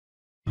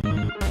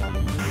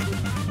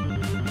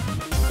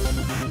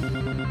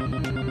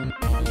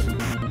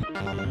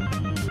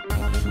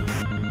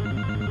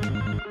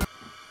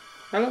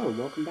Hello and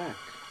welcome back.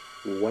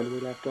 When we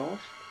left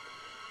off,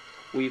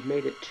 we've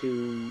made it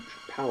to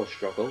Power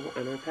Struggle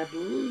and I've had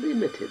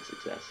limited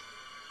success,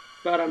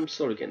 but I'm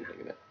slowly getting the hang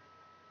of it.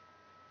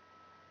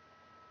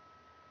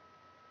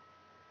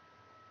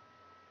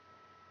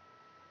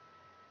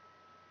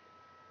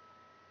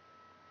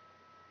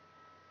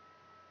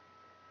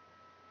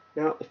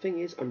 Now the thing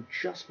is, I'm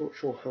just not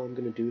sure how I'm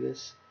going to do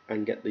this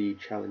and get the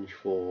challenge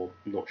for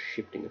not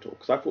shifting at all,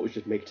 because I thought it was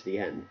just make it to the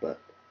end, but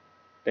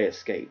they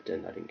escaped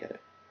and I didn't get it.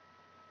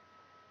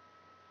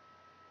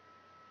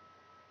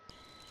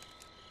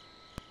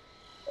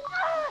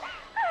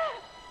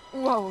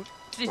 Whoa,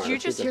 did you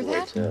just hear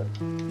that?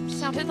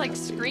 Sounded like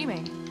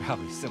screaming.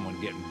 Probably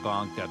someone getting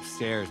bonked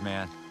upstairs,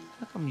 man.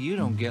 How come you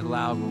don't get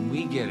loud when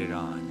we get it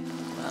on?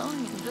 Well,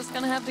 you're just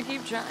gonna have to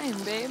keep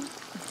trying, babe.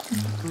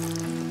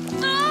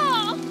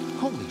 Ah!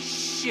 Holy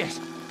shit!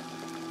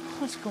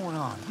 What's going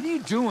on? What are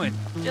you doing?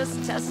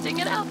 Just testing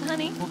it out,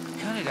 honey. Well,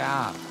 cut it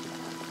out.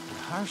 You're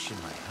harsh in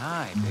my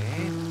eye,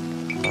 babe.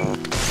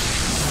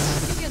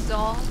 Be a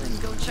doll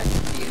and go check the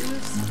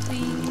fuse,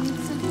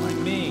 please. Like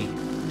me.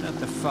 Not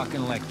the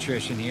fucking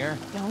electrician here.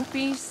 Don't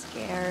be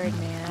scared,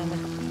 man.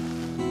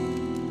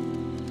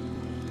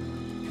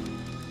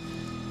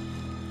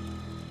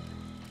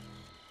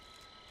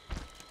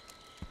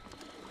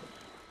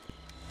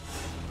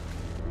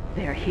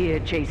 They're here,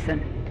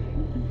 Jason.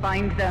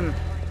 Find them.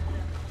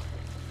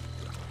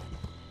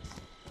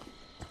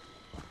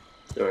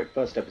 Alright,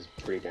 first step is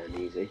pretty damn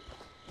easy.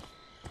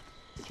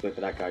 Just wait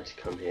for that guy to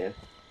come here.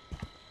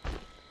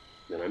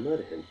 Then I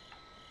murder him.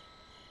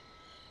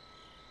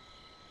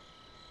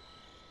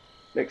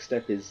 Next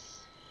step is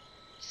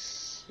a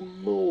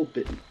small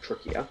bit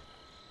trickier.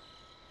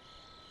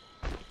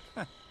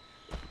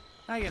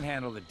 I can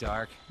handle the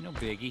dark. No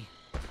biggie.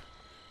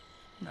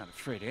 I'm not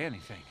afraid of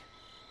anything.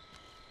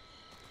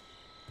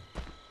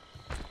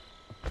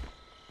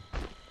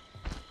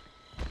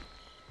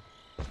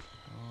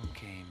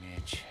 Okay,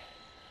 Mitch.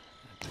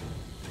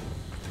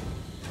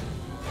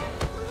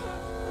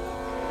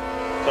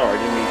 Sorry,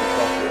 I didn't mean to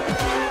stop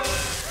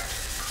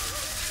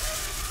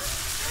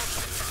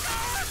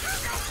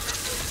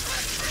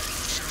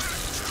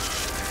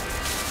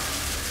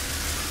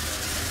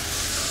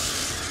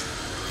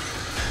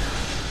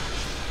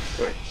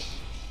you. Right.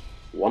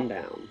 One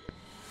down.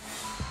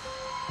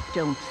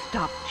 Don't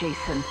stop,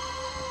 Jason.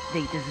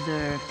 They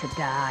deserve to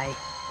die.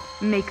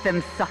 Make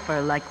them suffer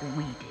like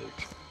we did.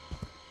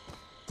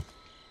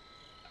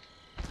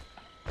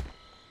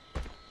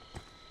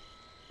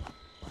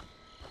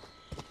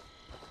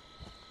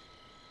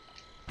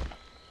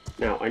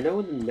 Now, I know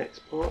in the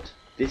next part,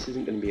 this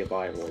isn't going to be a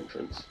viable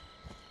entrance.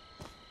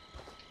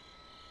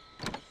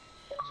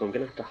 So I'm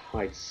going to have to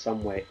hide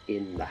somewhere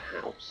in the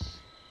house.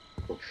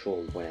 Not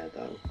sure where,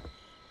 though.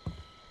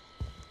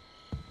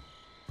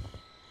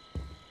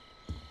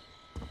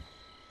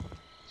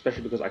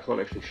 Especially because I can't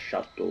actually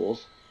shut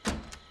doors.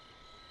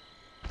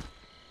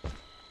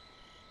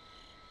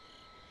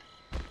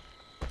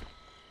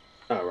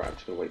 Oh, right, I'm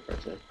just going to wait for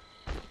it to...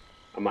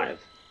 I might have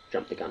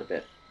jumped the gun a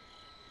bit.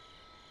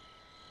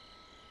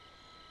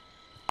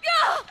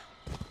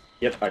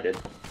 Yep, I did.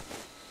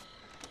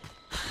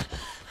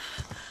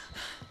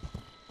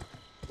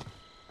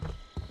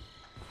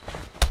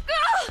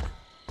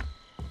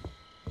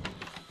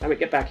 Damn it,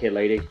 get back here,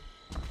 lady.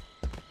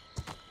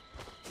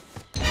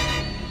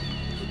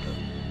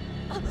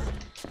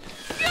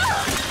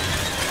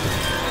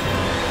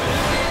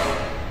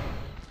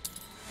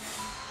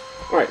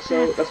 Alright,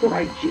 so that's not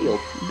ideal,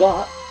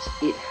 but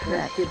it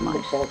has hidden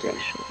the body.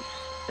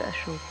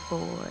 Special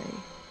boy.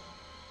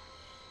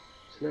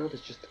 So now there's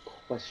just the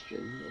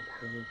question of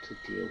how to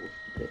deal with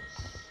this.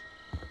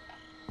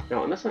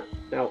 Now, unless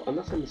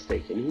I'm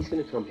mistaken, he's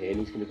going to come here and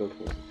he's going to go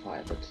towards the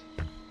fire, but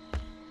I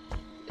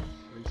need to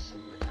find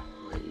somewhere to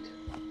hide.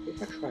 Maybe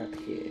if I try up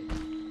here,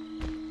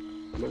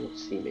 he might not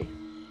see me.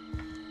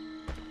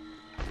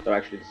 Though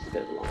actually, this is a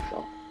bit of a long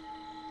shot.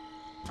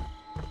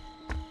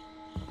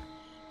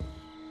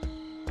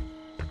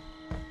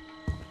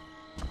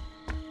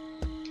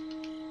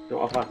 No,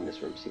 I'll hide in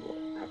this room, see what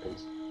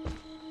happens.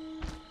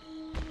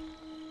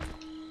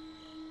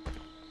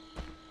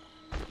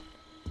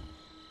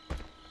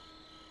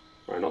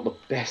 Right, not the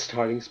best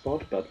hiding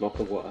spot, but not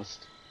the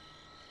worst.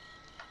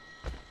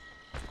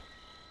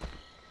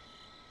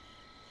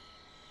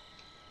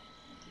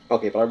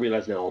 Okay, but I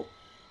realise now,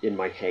 in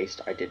my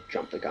haste, I did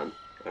jump the gun.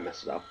 I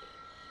messed it up.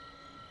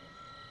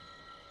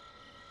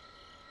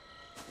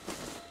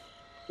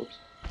 Oops.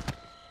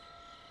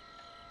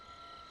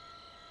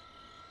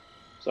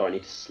 So I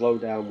need to slow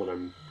down when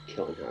I'm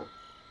killing her.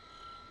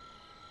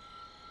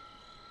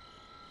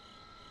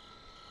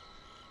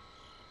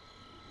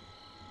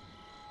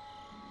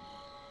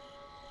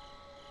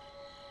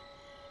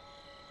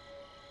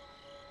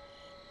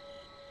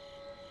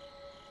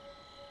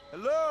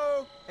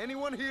 Hello?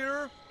 Anyone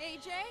here?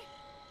 AJ?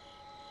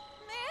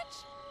 Mitch?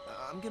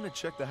 I'm gonna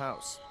check the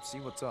house, see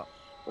what's up.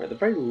 Or at the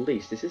very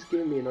least, this is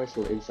giving me a nice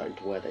little insight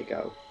into where they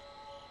go.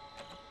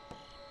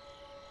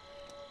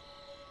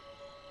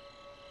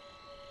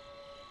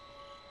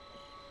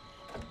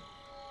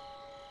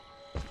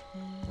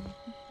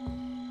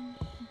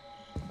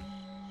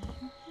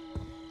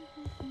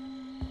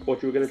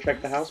 Thought you were going to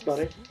check the house,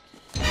 buddy.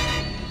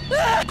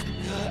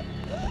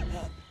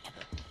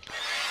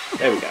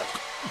 There we go.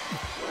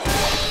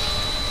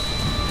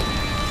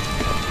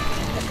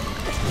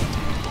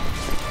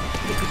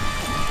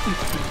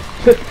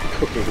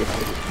 Cooking.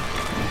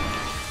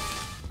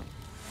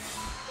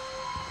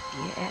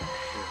 Yes.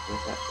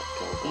 Where's that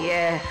go?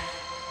 Yes.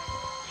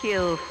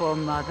 Kill for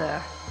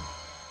mother.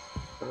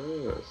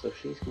 Ah, so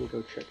she's going to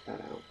go check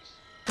that out.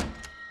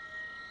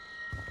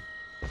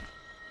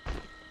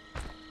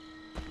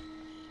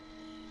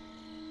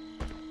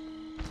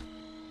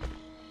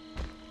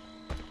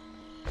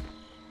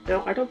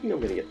 Now, I don't think I'm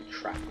going to get the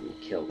trap and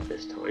kill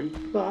this time,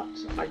 but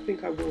I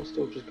think I will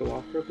still just go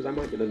after her, because I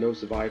might get the no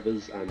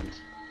survivors and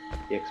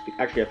the XP.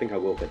 Actually, I think I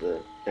will get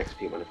the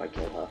XP one if I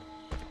kill her.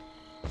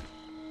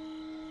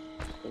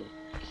 So,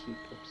 keep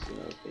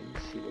observing,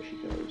 see where she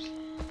goes.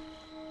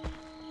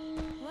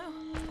 Hello?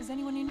 Is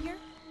anyone in here?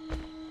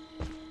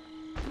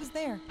 Who's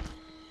there?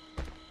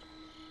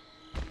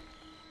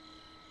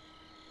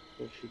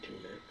 What'll she do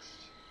next?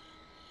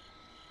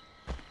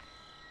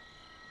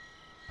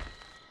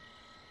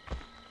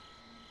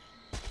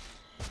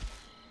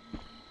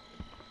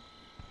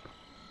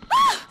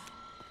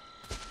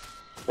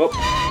 Oh,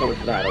 sorry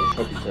for that. I was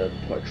hoping to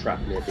put a trap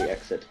near the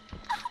exit.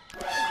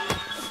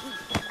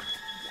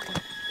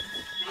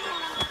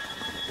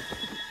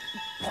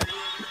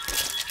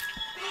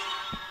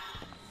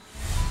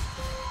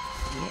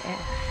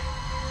 Yes.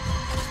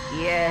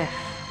 Yes.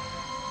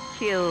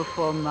 Kill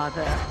for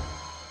mother.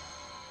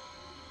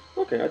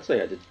 Okay, I'd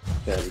say I did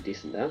fairly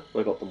decent there.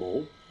 I got them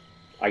all.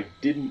 I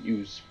didn't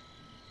use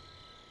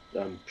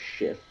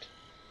shift,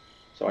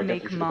 so I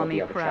Make definitely should have got mommy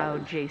the other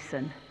proud, challenge.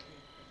 Jason.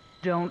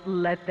 Don't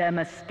let them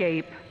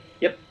escape.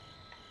 Yep.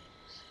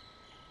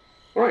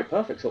 Alright,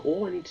 perfect. So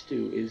all I need to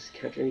do is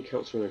catch any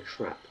counselor in a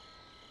trap.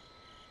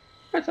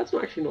 Right, so that's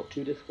actually not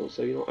too difficult.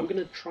 So, you know, I'm going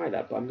to try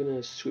that, but I'm going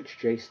to switch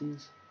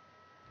Jason's.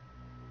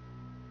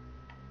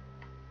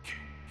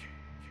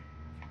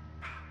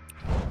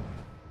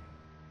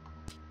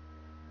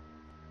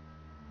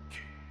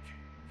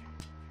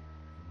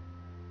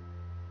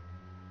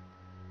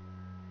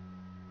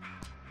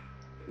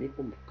 I need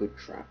one with good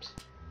traps.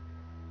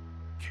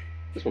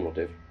 This one will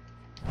do.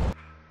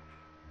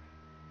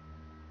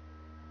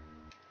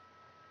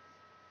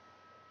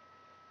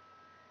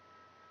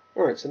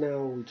 Alright, so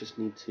now we just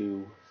need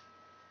to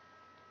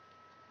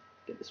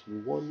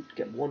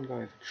get one guy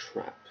with a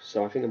trap.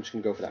 So I think I'm just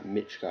gonna go for that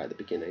Mitch guy at the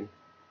beginning.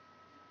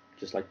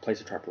 Just like place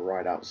a trap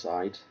right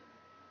outside.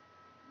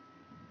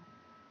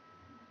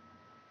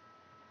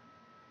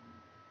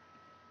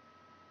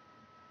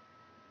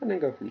 And then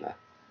go from there.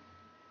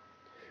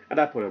 At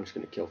that point I'm just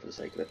gonna kill for the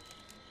sake of it.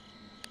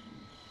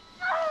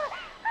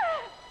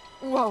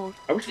 Whoa,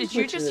 I wish did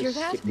we you just hear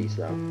that? skip these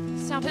though.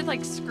 Sounded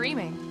like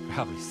screaming.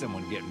 Probably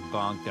someone getting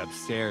bonked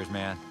upstairs,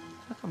 man.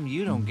 How come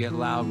you don't get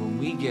loud when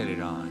we get it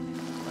on?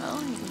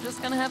 Well, you're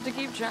just gonna have to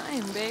keep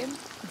trying, babe.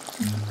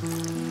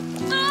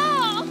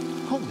 No!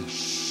 Holy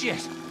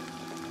shit!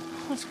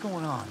 What's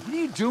going on? What are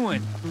you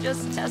doing?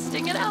 Just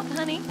testing it out,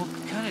 honey. Well,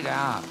 cut it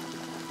out.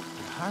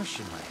 You're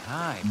harshing my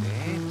high,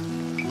 babe.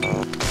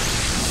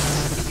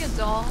 Be a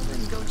doll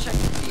and go check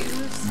the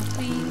fuse,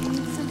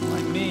 please.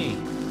 Like me.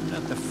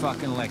 Not the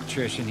fucking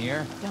electrician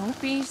here. Don't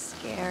be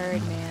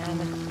scared, man.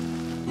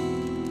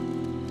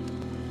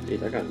 Dude,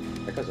 that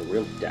guy's a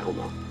real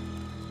downer.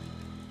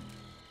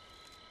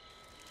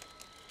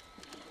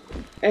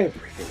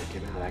 Everything that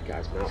came out of that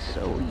guy's mouth.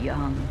 So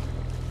young.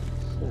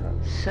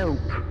 So So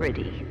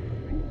pretty.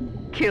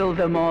 Kill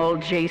them all,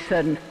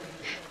 Jason.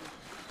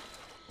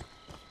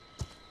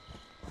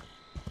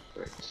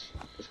 right,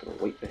 just gonna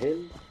wait for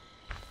him.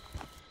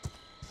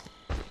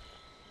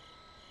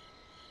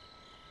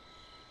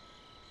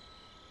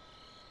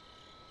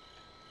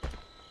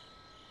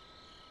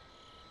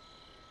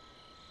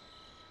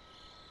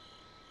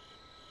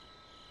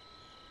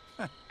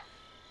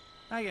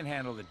 I can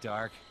handle the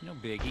dark. No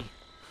biggie.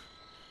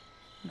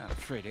 I'm not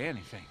afraid of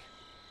anything.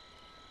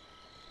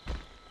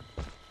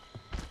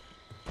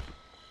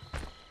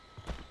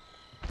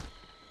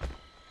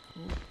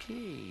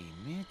 Okay,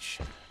 Mitch.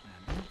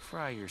 Now don't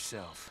fry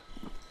yourself.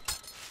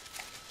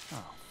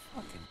 Oh,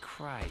 fucking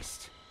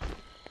Christ.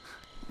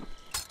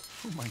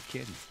 Who am I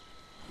kidding?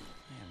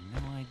 I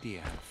have no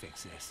idea how to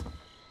fix this.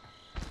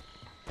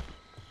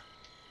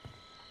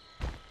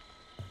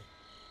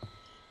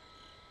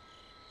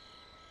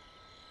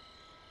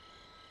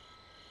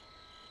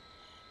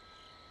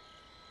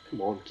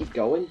 Come on, keep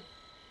going.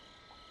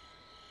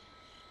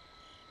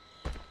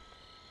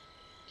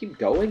 Keep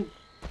going.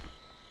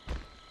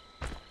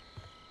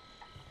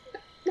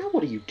 Now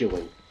what are you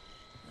doing?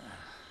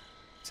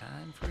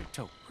 Time for a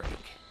toke break.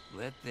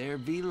 Let there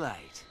be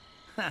light.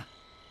 Ha!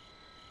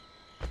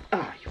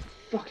 Ah, you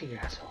fucking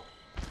asshole.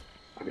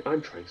 I mean,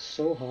 I'm trying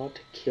so hard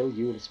to kill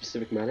you in a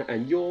specific manner,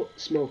 and you're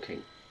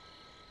smoking.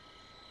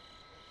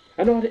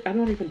 And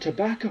not even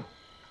tobacco.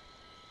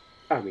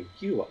 I mean,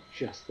 you are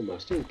just the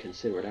most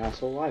inconsiderate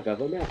asshole I've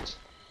ever met.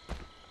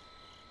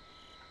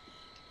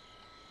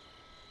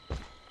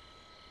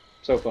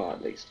 So far,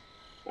 at least.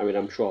 I mean,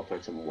 I'm sure I'll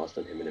find someone worse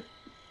than him in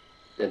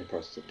the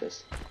process of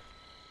this.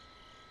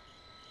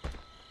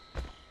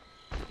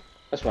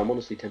 That's why I'm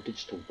honestly tempted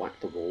just to whack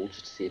the wall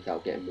just to see if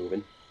that'll get him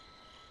moving.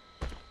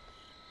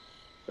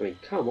 I mean,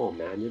 come on,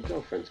 man. Your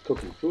girlfriend's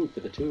cooking food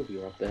for the two of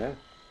you up there.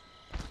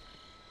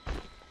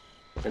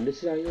 And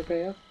this is how you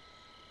repair her?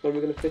 When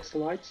we're gonna fix the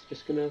lights?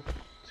 Just gonna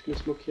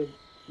smoke your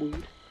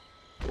weed?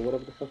 Or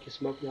whatever the fuck you're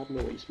smoking? I don't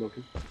know what you're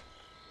smoking.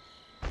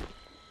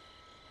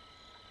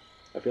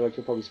 I feel like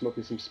you're probably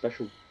smoking some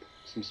special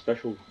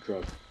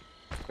drug.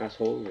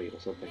 Assholery or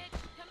something.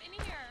 Mitch, come in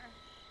here.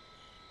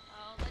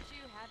 I'll let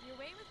you have your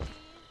way with me.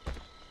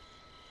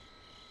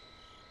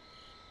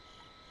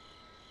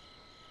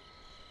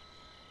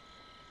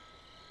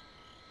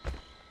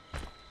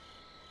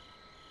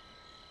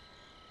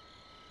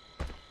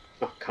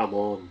 Oh, come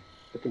on.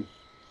 Let him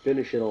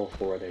finish it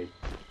off already.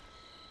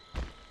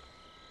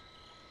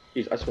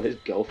 I swear his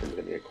girlfriend's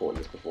gonna get caught in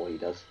this before he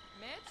does.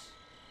 Mitch,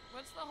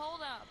 what's the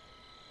holdup?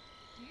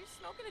 Are you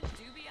smoking a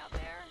doobie out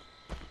there?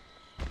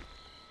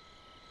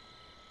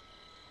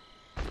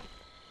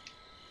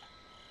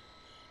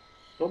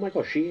 Oh my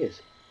gosh, she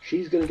is.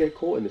 She's gonna get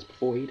caught in this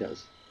before he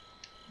does.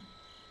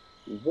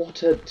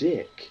 What a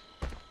dick.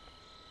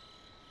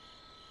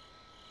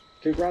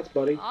 Congrats,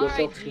 buddy. All You're right,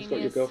 selfish and got your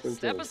genius. girlfriend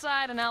Step killed.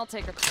 aside and I'll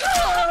take her.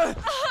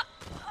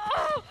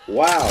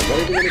 Wow, not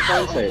even gonna try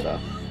and save her.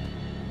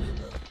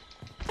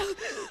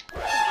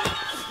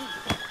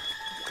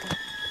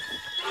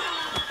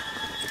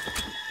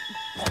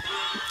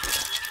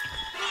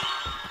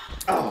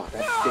 Oh,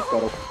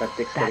 that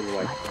dick's That's getting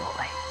away. my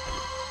boy.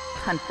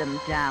 Hunt them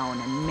down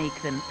and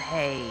make them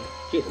pay.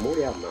 Jeez, I'm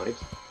already out of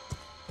knives.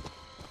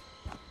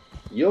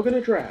 You're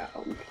gonna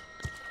drown.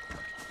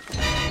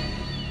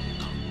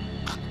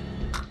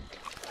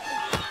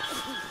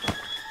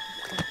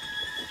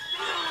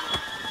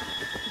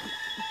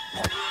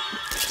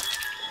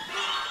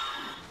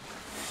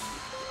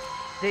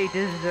 They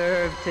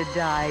deserve to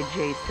die,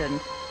 Jason.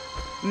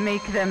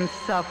 Make them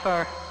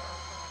suffer.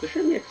 The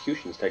shame the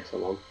executions take so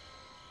long.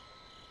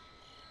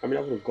 I mean,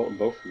 I would have gotten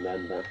both from then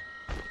and there.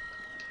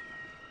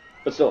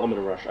 But still, I'm in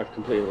a rush. I've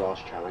completed the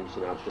last challenge, so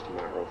now it's just a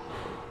matter of...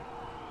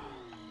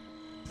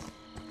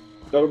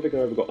 I don't think I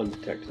ever got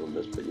undetected on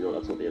this, but you know,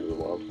 that's not the end of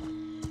the world.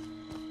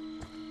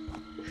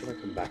 Or should I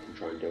come back and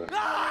try and do it?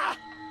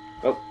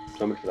 Oh,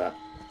 so much for that.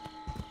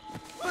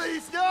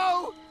 Please,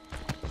 no!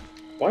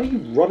 Why are you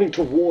running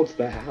towards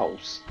the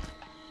house?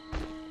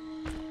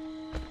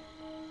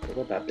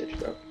 Where'd that bitch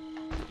go?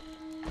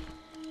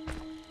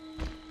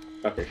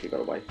 Okay, she got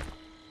away.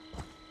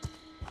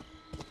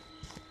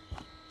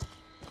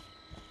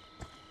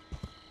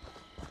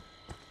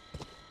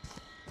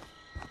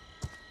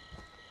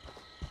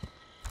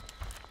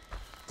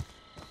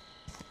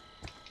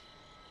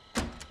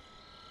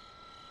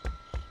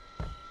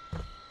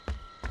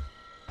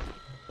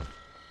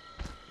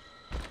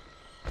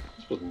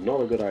 This was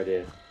not a good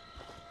idea.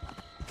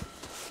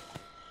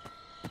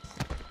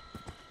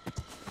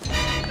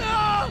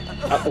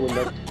 Out the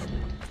window.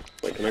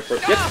 Wait, can I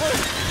first? Yep.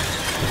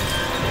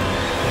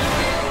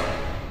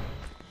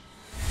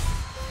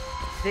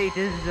 They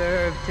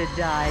deserve to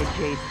die,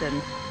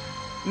 Jason.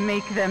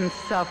 Make them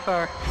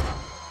suffer.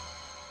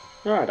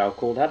 Alright, I'll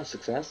call that a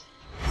success.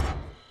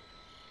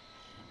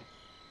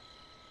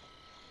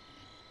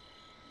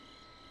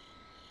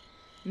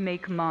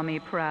 Make Mommy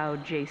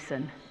proud,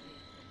 Jason.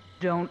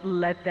 Don't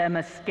let them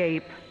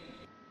escape.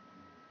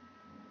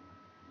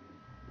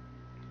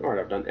 Alright,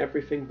 I've done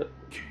everything but...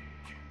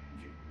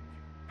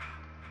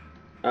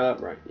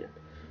 right, yeah.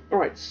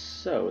 Alright,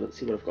 so, let's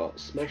see what I've got.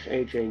 Smash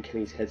AJ and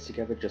Kenny's heads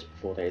together just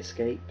before they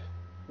escape.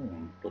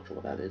 Not sure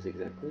what that is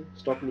exactly.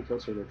 Stop any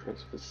counselor in a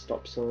transfer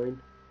stop sign.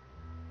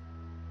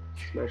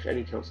 Smash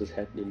any counselor's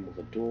head in with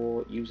a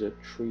door. Use a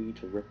tree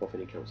to rip off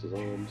any counselor's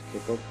arms.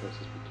 Kill both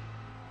counselors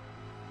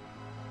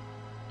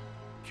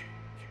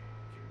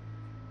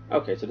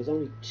with... Okay, so there's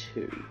only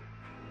two.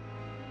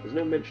 There's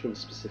no mention of a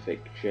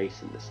specific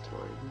Jason this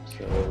time,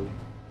 so...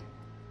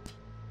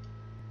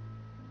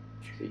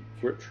 See,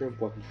 grip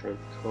shrimp, weapon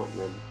strength, can't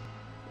run.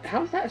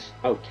 How is that?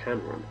 Oh,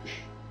 can run.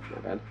 My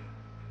bad.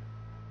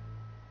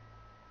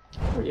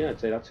 Oh yeah, I'd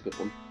say that's a good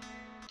one.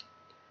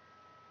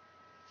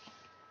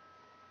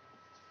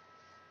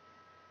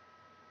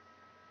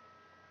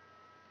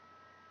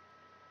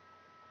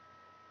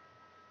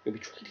 It'll be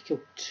tricky to kill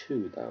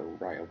two though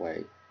right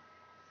away.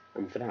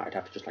 And for that, I'd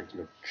have to just like,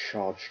 you know,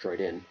 charge straight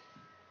in.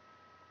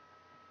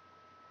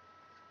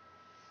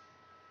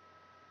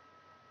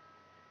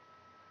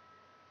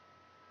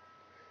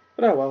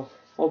 But oh well,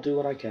 I'll do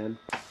what I can.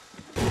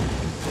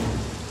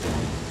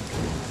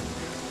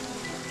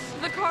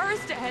 The car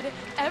is dead,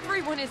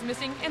 everyone is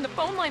missing, and the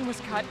phone line was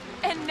cut,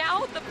 and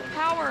now the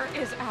power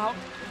is out.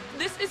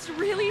 This is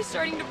really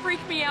starting to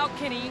freak me out,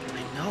 Kenny.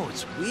 I know,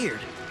 it's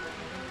weird.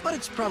 But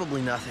it's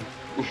probably nothing.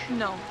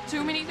 No,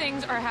 too many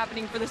things are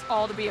happening for this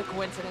all to be a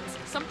coincidence.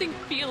 Something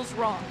feels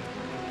wrong.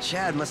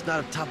 Chad must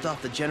not have topped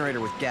off the generator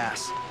with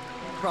gas.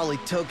 Probably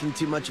toking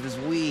too much of his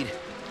weed.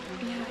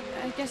 Yeah,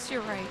 I guess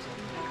you're right.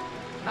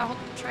 I'll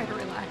try to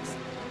relax.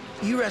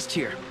 You rest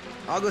here.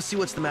 I'll go see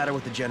what's the matter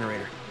with the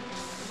generator.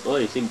 Well,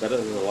 you seem better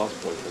than the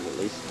last boyfriend, at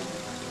least.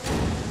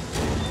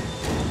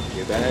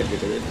 Too bad you're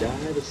gonna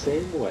die the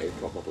same way,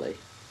 probably.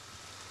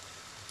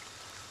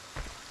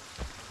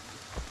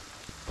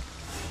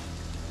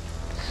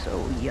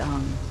 So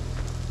young.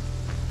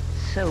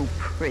 So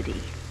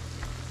pretty.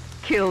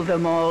 Kill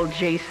them all,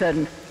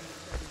 Jason.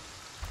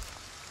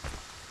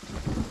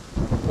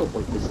 Oh,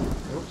 wait, this is the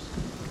house?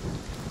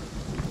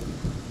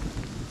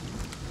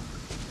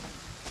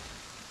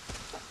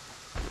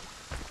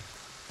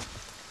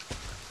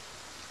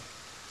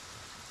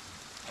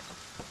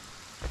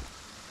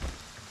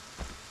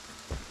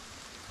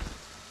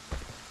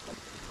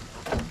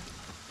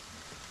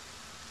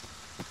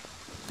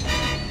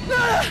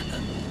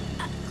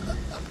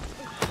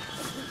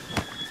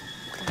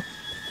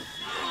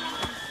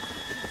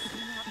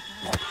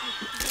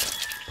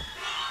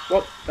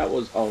 Well, that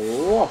was a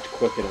lot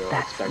quicker than I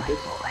That's my expected.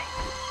 boy.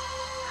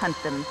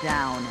 Hunt them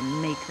down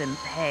and make them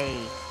pay.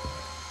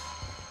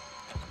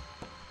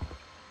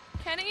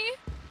 Kenny?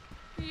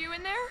 Are you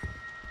in there?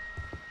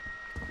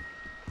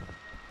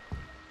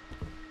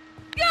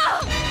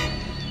 Gah!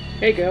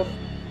 Hey, girl.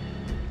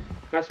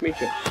 Nice to meet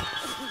you.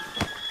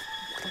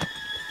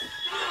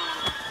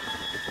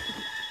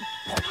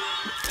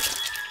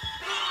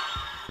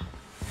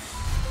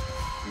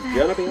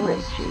 Gonna be That's my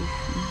honest,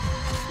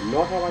 Jason.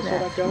 not how I saw that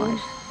That's going,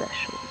 my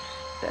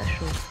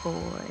special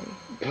boy.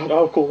 but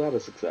I'll call that a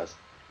success.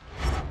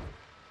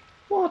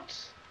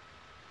 What?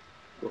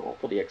 Oh,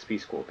 for the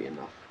XP score be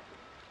enough.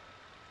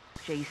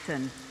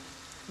 Jason,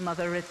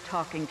 Mother is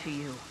talking to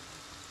you.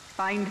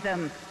 Find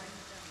them.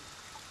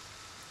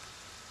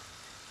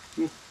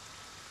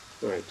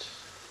 Right,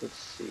 let's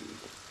see.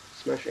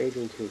 Smash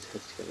Adrian and Kenny's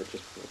heads together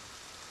just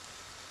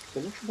for...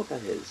 I'm not sure what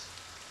that is.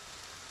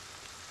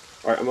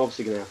 Alright, I'm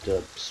obviously going to have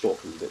to stalk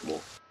him a bit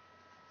more.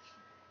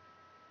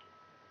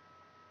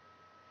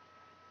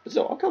 But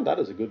still, I'll count that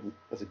as a good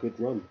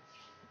run.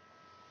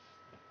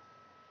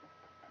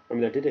 I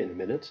mean, I did it in a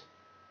minute.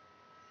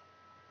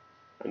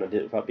 And I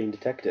did it without being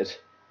detected.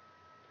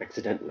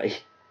 Accidentally.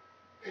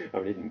 I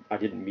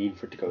didn't mean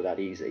for it to go that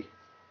easy.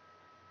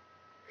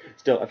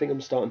 Still, I think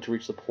I'm starting to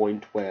reach the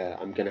point where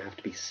I'm going to have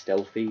to be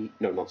stealthy.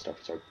 No, not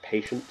stealthy, sorry,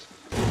 patient.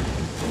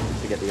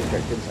 To get the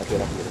objectives. I feel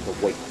like I'm going to have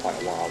to wait quite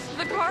a while.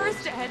 The car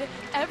is dead,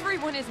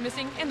 everyone is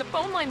missing, and the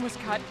phone line was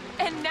cut,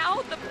 and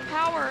now the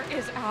power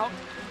is out.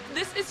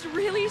 This is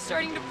really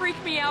starting to freak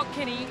me out,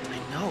 Kenny.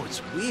 I know,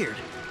 it's weird.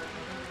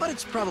 But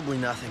it's probably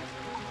nothing.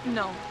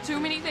 No, too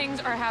many things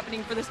are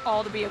happening for this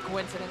all to be a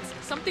coincidence.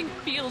 Something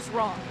feels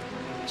wrong.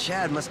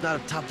 Chad must not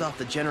have topped off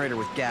the generator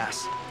with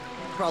gas.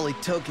 Probably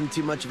toking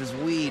too much of his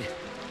weed.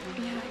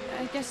 Yeah,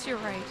 I guess you're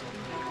right.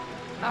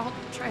 I'll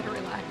try to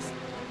relax.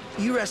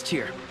 You rest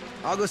here.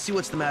 I'll go see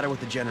what's the matter with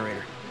the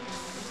generator.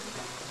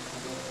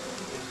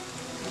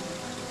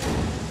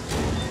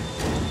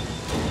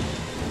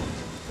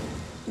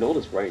 In all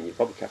this rain, you'd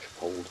probably catch a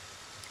cold.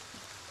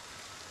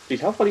 Jeez,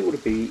 how funny would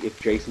it be if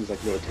Jason's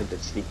like,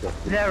 attempted sneaking up?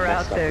 They're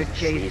out there,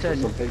 Jason. Or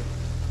Jason. something?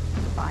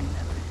 Find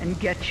them and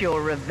get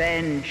your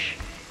revenge.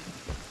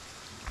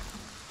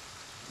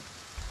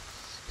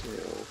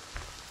 Still,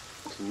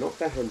 to knock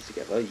their hands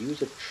together,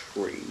 use a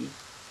tree.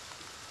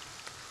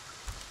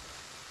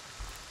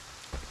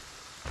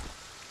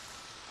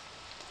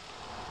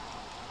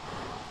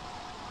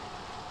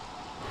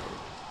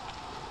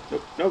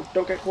 No, no,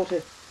 don't get caught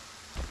here.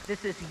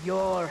 This is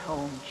your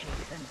home,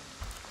 Jason.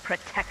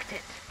 Protect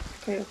it.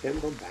 Okay, I'm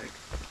going back.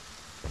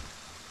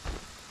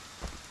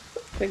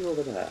 That thing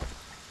over there.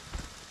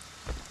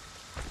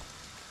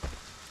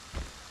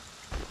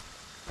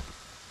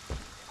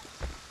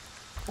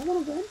 Is that one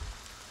of them?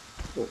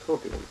 No, it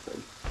can't be one of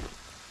them.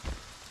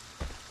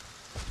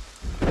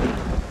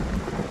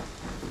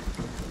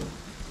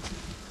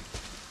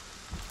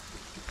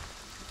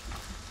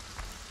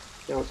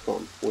 Now it's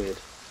gone. Weird.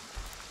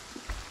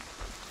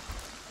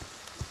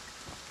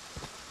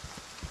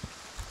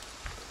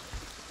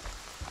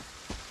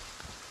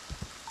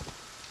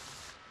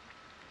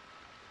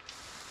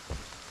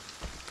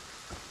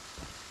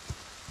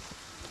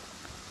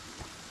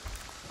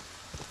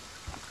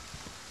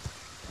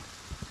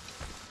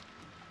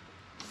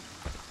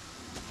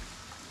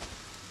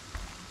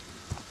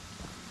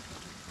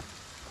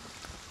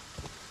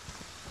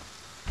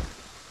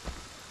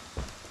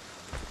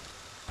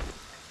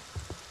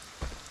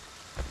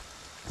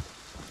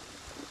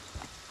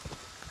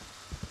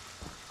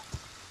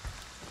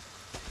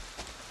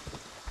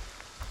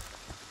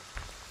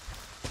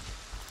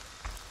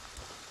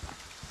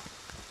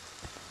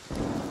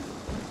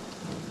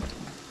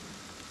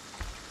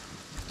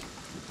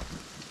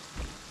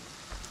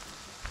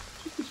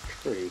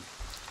 Tree.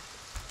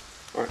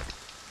 Alright.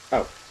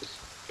 Oh, this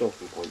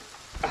stalking point.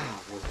 Ah,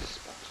 wrong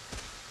spot.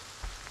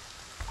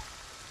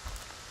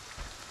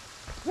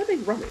 Where are they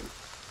running?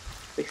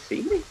 They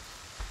see me?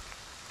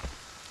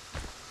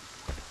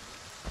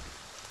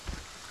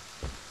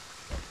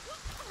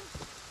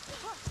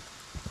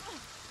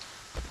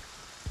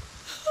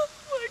 Oh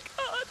my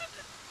god.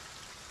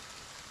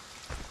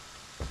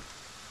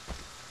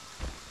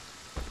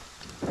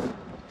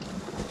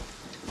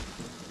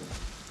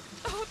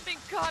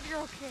 God you're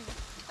okay.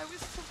 I was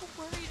so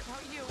worried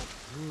about you.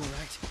 You're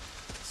right.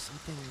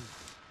 Something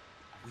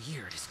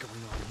weird is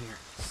going on here.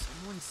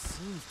 Someone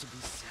seems to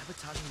be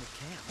sabotaging the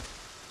camp.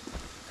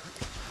 Cut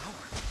the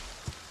power.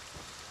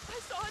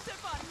 I saw a dead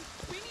body.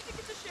 We need to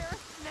get the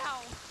sheriff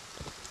now.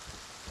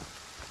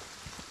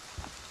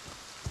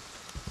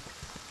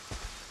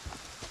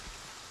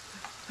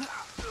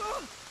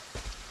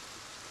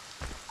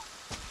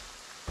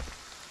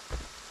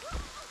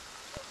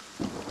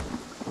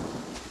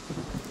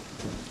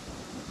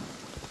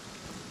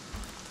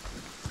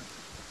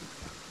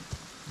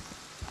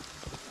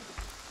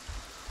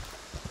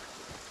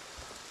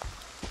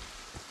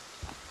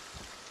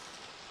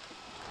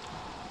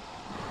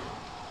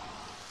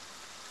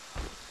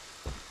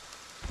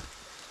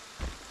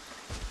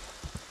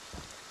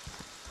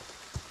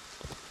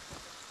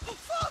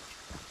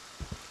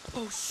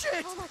 Oh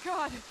shit! Oh my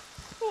God.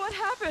 What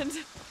happened?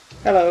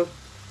 Hello.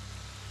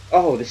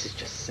 Oh, this is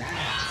just sad.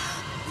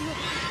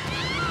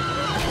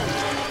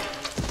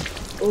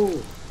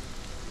 Oh.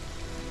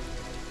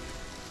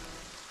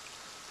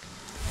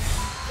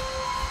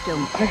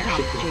 Don't I stop,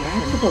 actually feel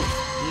bad for Jason. them.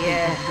 They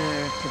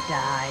deserve to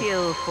die.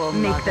 Kill for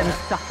Make them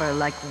suffer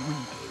like we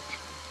did.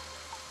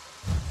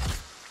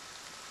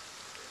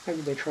 I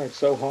mean, they tried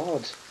so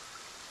hard.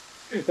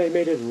 They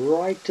made it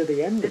right to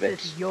the end of it.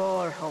 This is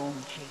your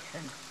home,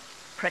 Jason.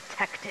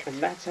 Protect it. And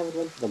that's how it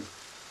went for them.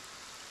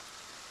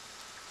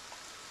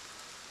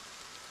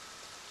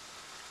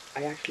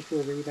 I actually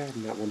feel really bad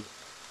in that one.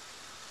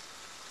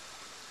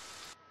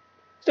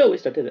 Still, at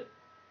least I did it.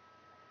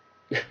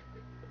 I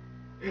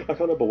can't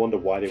help but wonder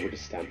why they were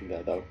just standing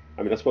there, though.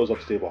 I mean, I suppose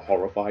obviously they were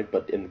horrified,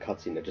 but in the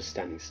cutscene they're just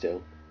standing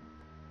still.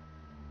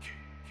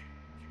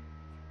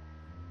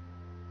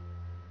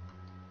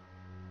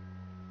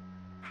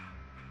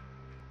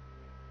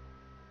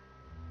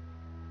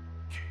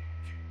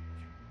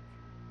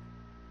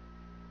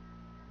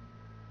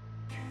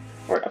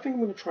 Alright, I think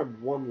I'm going to try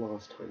one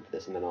last time for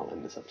this, and then I'll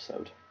end this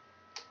episode.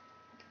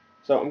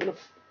 So I'm going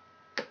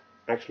to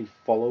actually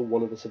follow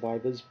one of the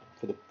survivors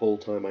for the full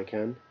time I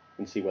can,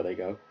 and see where they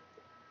go.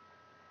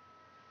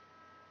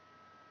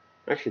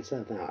 Actually,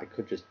 instead of that, I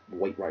could just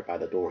wait right by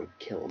the door and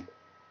kill him.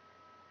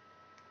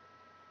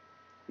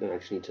 Then I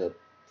just need to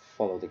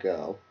follow the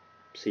girl,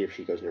 see if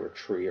she goes near a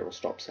tree or a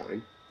stop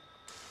sign.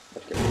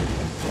 Let's get rid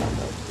of that,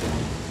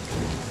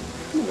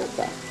 though. Not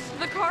that.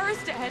 The car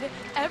is dead,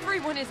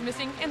 everyone is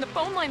missing, and the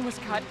phone line was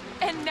cut,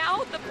 and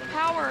now the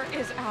power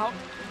is out.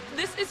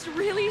 This is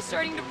really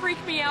starting to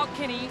freak me out,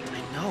 Kenny.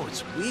 I know,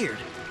 it's weird.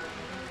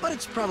 But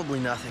it's probably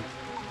nothing.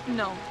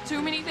 No,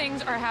 too many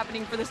things are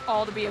happening for this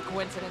all to be a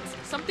coincidence.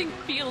 Something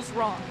feels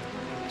wrong.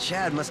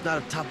 Chad must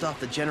not have topped off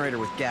the generator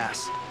with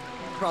gas.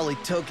 Probably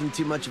toking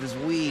too much of his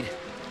weed.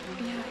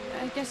 Yeah,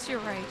 I guess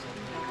you're right.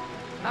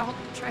 I'll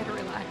try to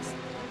relax.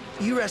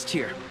 You rest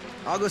here.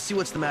 I'll go see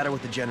what's the matter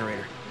with the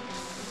generator.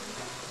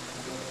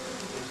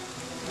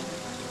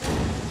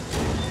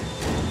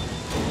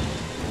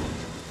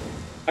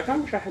 I kind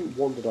of wish I hadn't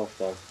wandered off,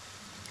 though.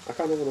 I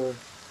kind of want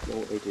to know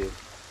what they do.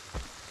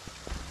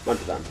 Much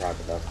of that I'm proud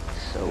of, though.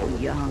 So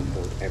young.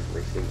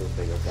 Every single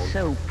thing I've done.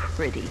 So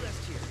pretty.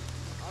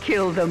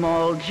 Kill them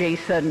all,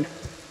 Jason.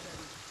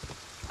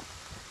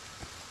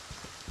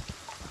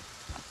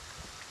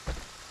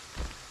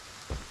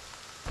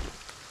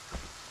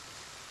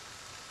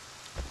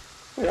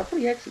 Wait, I thought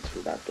he exits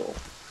through that door.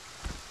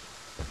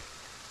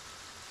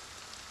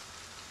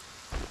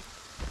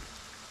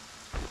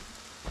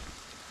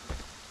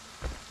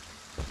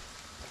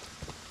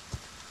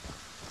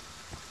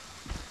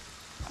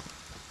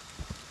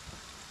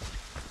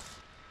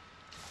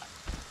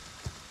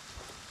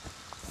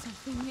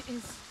 Something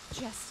is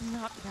just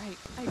not right.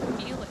 I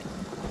feel it.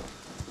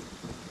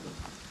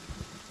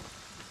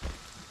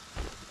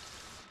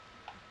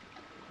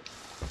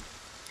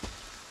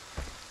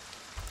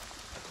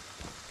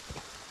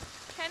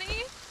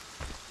 Kenny?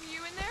 You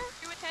in there?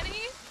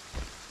 Kenny?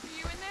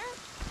 You in there?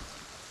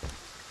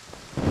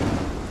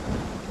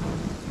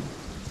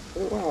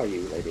 Where are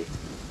you, lady?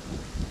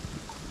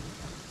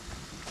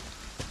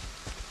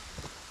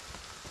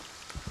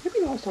 Maybe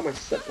last time I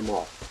set them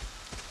off.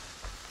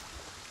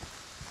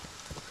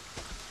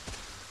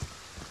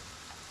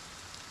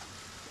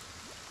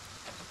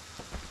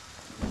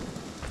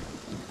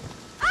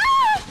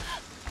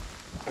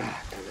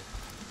 Ah, damn it.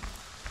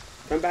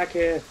 Come back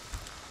here.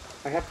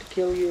 I have to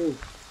kill you.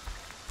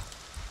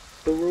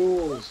 The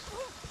rules.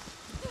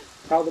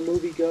 How the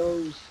movie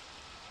goes.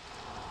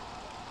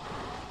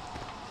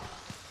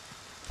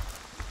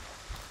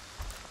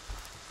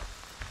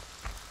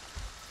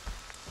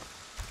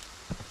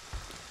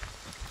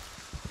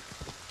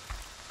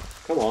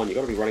 Come on, you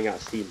gotta be running out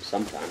of steam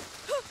sometime.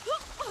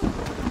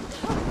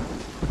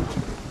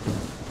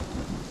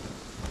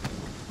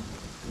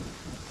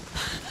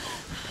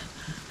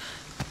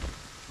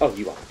 Oh,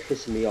 you are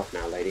pissing me off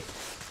now, lady.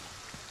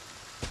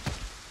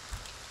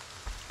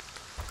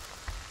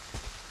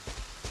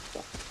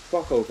 The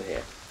fuck over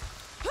here.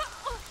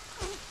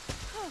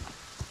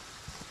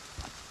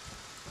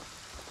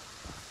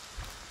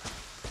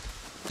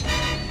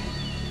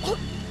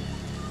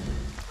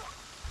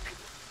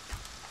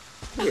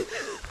 Yeah.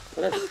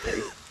 Well, that's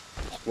okay.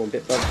 One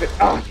bit by bit.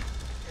 Ah, you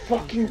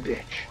fucking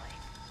bitch.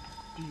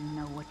 Do you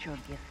know what your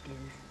gift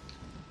is?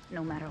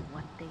 No matter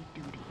what they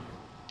do to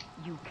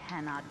you, you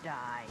cannot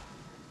die.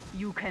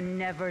 You can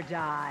never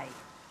die.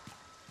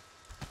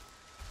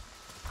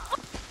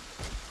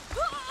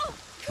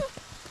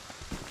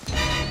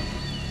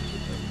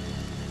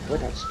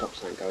 Where'd that stop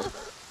sign go?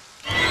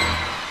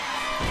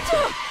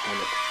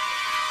 Damn it.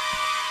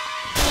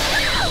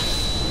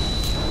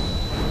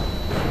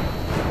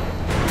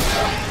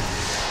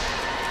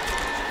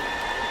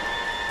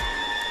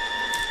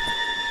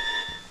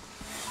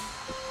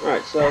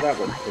 Right, so that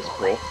went piss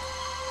poor.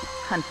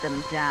 Hunt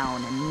them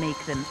down and make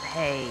them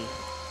pay.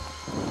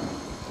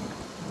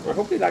 Right,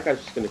 hopefully that guy's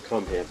just going to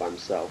come here by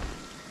himself.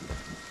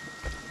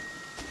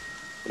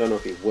 I don't know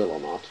if he will or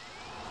not.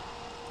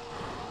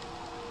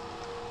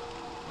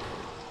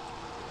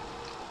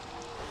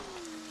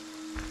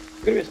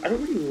 I'm gonna be honest, I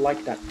don't really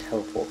like that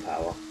teleport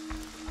power.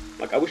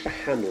 Like, I wish the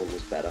handling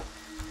was better.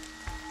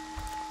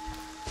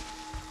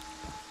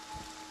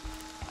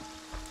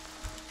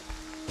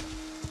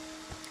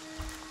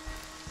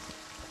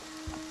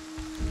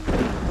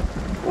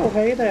 Oh,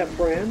 hey there,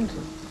 friend.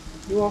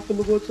 You off in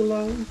the woods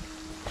alone?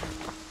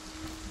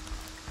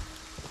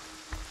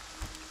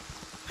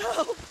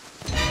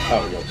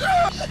 Oh, you're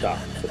stuck.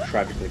 You're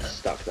tragically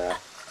stuck there.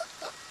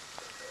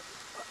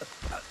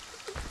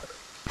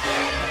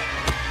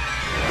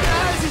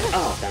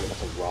 Oh, damn it,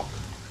 that's a rock.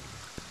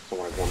 That's not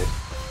what I wanted.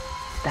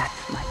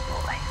 That's my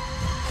boy.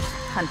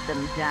 Hunt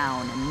them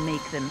down and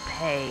make them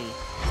pay.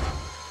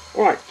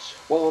 Right,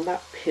 well, on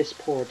that piss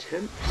poor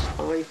attempt,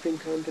 I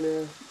think I'm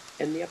gonna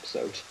end the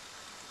episode.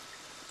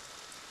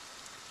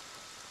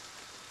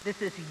 This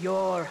is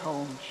your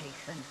home,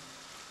 Jason.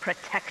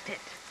 Protect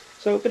it.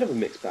 So, a bit of a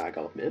mixed bag,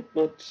 I'll admit,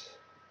 but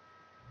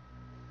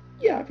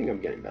yeah, I think I'm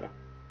getting better.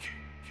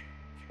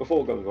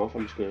 Before going off,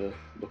 I'm just going to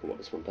look at what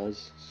this one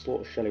does.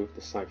 Slaughter Shelley with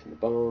the scythe in the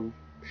barn,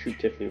 shoot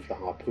Tiffany with the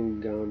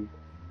harpoon gun,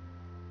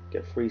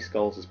 get 3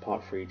 skulls as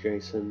part 3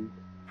 Jason,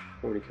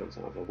 already comes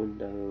out of a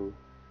window.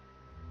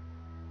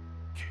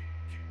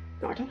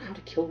 Now, I don't know how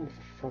to kill him with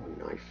a throwing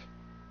knife.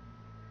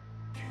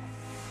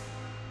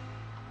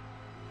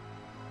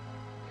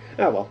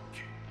 Oh well,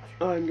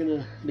 I'm going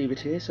to leave it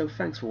here, so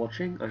thanks for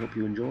watching, I hope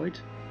you enjoyed.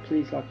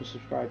 Please like or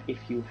subscribe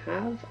if you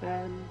have,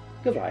 and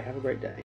goodbye, have a great day.